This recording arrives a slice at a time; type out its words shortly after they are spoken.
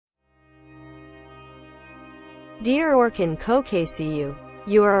Dear Orkun Kökçü,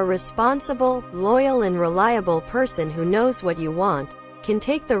 you are a responsible, loyal and reliable person who knows what you want, can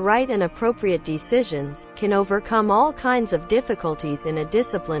take the right and appropriate decisions, can overcome all kinds of difficulties in a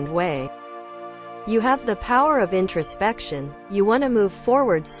disciplined way. You have the power of introspection, you want to move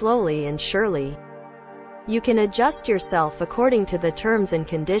forward slowly and surely. You can adjust yourself according to the terms and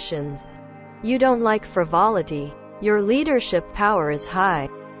conditions. You don't like frivolity. Your leadership power is high.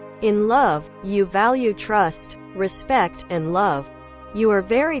 In love, you value trust, respect, and love. You are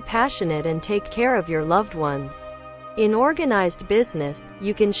very passionate and take care of your loved ones. In organized business,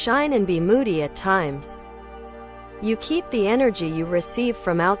 you can shine and be moody at times. You keep the energy you receive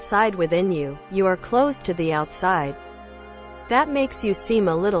from outside within you. You are closed to the outside. That makes you seem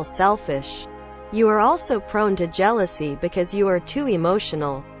a little selfish. You are also prone to jealousy because you are too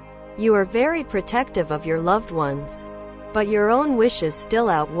emotional. You are very protective of your loved ones. But your own wishes still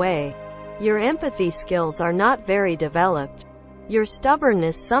outweigh. Your empathy skills are not very developed. Your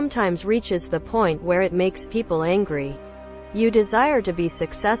stubbornness sometimes reaches the point where it makes people angry. You desire to be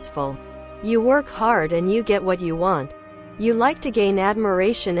successful. You work hard and you get what you want. You like to gain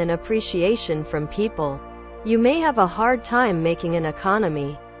admiration and appreciation from people. You may have a hard time making an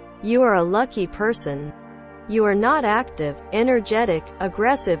economy. You are a lucky person. You are not active, energetic,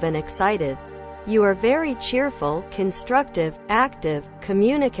 aggressive and excited. You are very cheerful, constructive, active,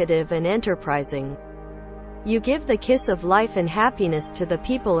 communicative and enterprising. You give the kiss of life and happiness to the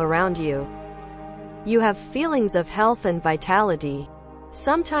people around you. You have feelings of health and vitality.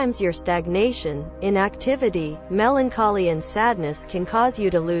 Sometimes your stagnation, inactivity, melancholy and sadness can cause you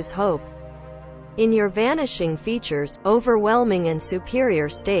to lose hope. In your vanishing features, overwhelming and superior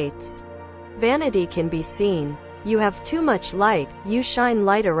states, vanity can be seen. You have too much light, you shine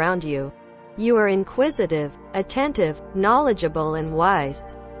light around you. You are inquisitive, attentive, knowledgeable and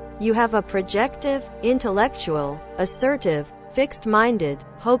wise. You have a projective, intellectual, assertive, fixed-minded,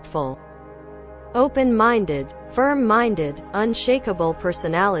 hopeful, open-minded, firm-minded, unshakable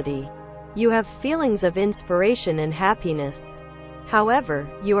personality. You have feelings of inspiration and happiness. However,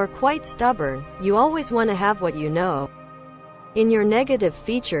 you are quite stubborn, you always want to have what you know. In your negative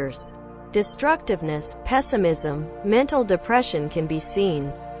features, destructiveness, pessimism, mental depression can be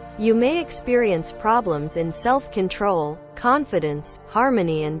seen. You may experience problems in self-control, confidence,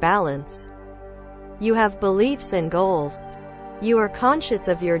 harmony and balance. You have beliefs and goals. You are conscious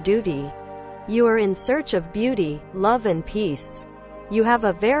of your duty. You are in search of beauty, love and peace. You have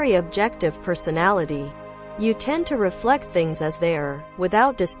a very objective personality. You tend to reflect things as they are,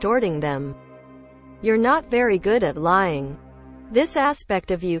 without distorting them. You're not very good at lying. This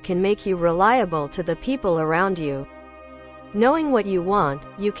aspect of you can make you reliable to the people around you. Knowing what you want,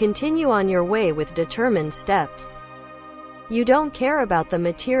 you continue on your way with determined steps. You don't care about the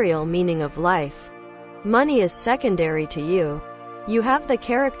material meaning of life. Money is secondary to you. You have the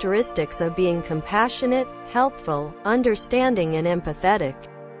characteristics of being compassionate, helpful, understanding and empathetic.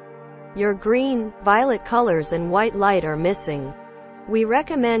 Your green, violet colors and white light are missing. We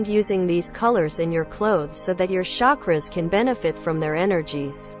recommend using these colors in your clothes so that your chakras can benefit from their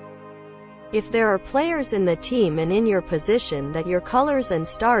energies. If there are players in the team and in your position that your colors and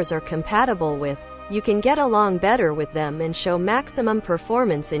stars are compatible with, you can get along better with them and show maximum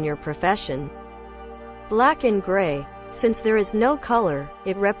performance in your profession. Black and gray. Since there is no color,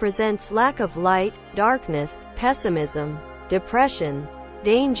 it represents lack of light, darkness, pessimism, depression,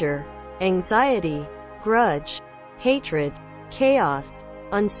 danger, anxiety, grudge, hatred, chaos,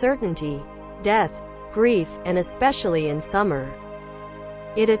 uncertainty, death, grief, and especially in summer.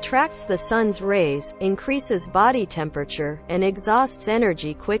 It attracts the sun's rays, increases body temperature, and exhausts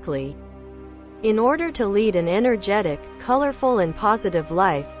energy quickly. In order to lead an energetic, colorful and positive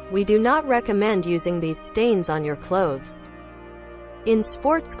life, we do not recommend using these stains on your clothes. In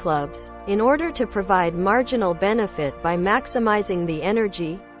sports clubs, in order to provide marginal benefit by maximizing the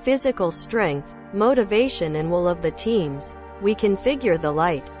energy, physical strength, motivation and will of the teams, we configure the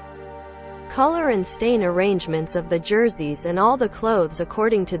light, color and stain arrangements of the jerseys and all the clothes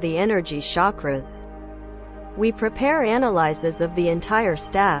according to the energy chakras. We prepare analyses of the entire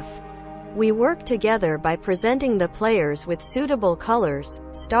staff. We work together by presenting the players with suitable colors,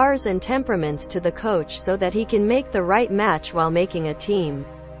 stars and temperaments to the coach so that he can make the right match while making a team.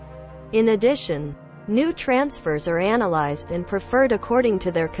 In addition, new transfers are analyzed and preferred according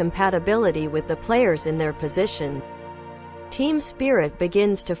to their compatibility with the players in their position. Team spirit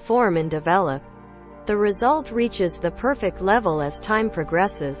begins to form and develop. The result reaches the perfect level as time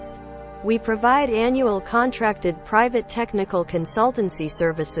progresses. We provide annual contracted private technical consultancy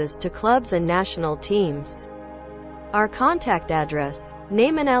services to clubs and national teams. Our contact address,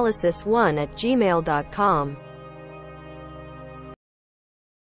 nameanalysis1@gmail.com.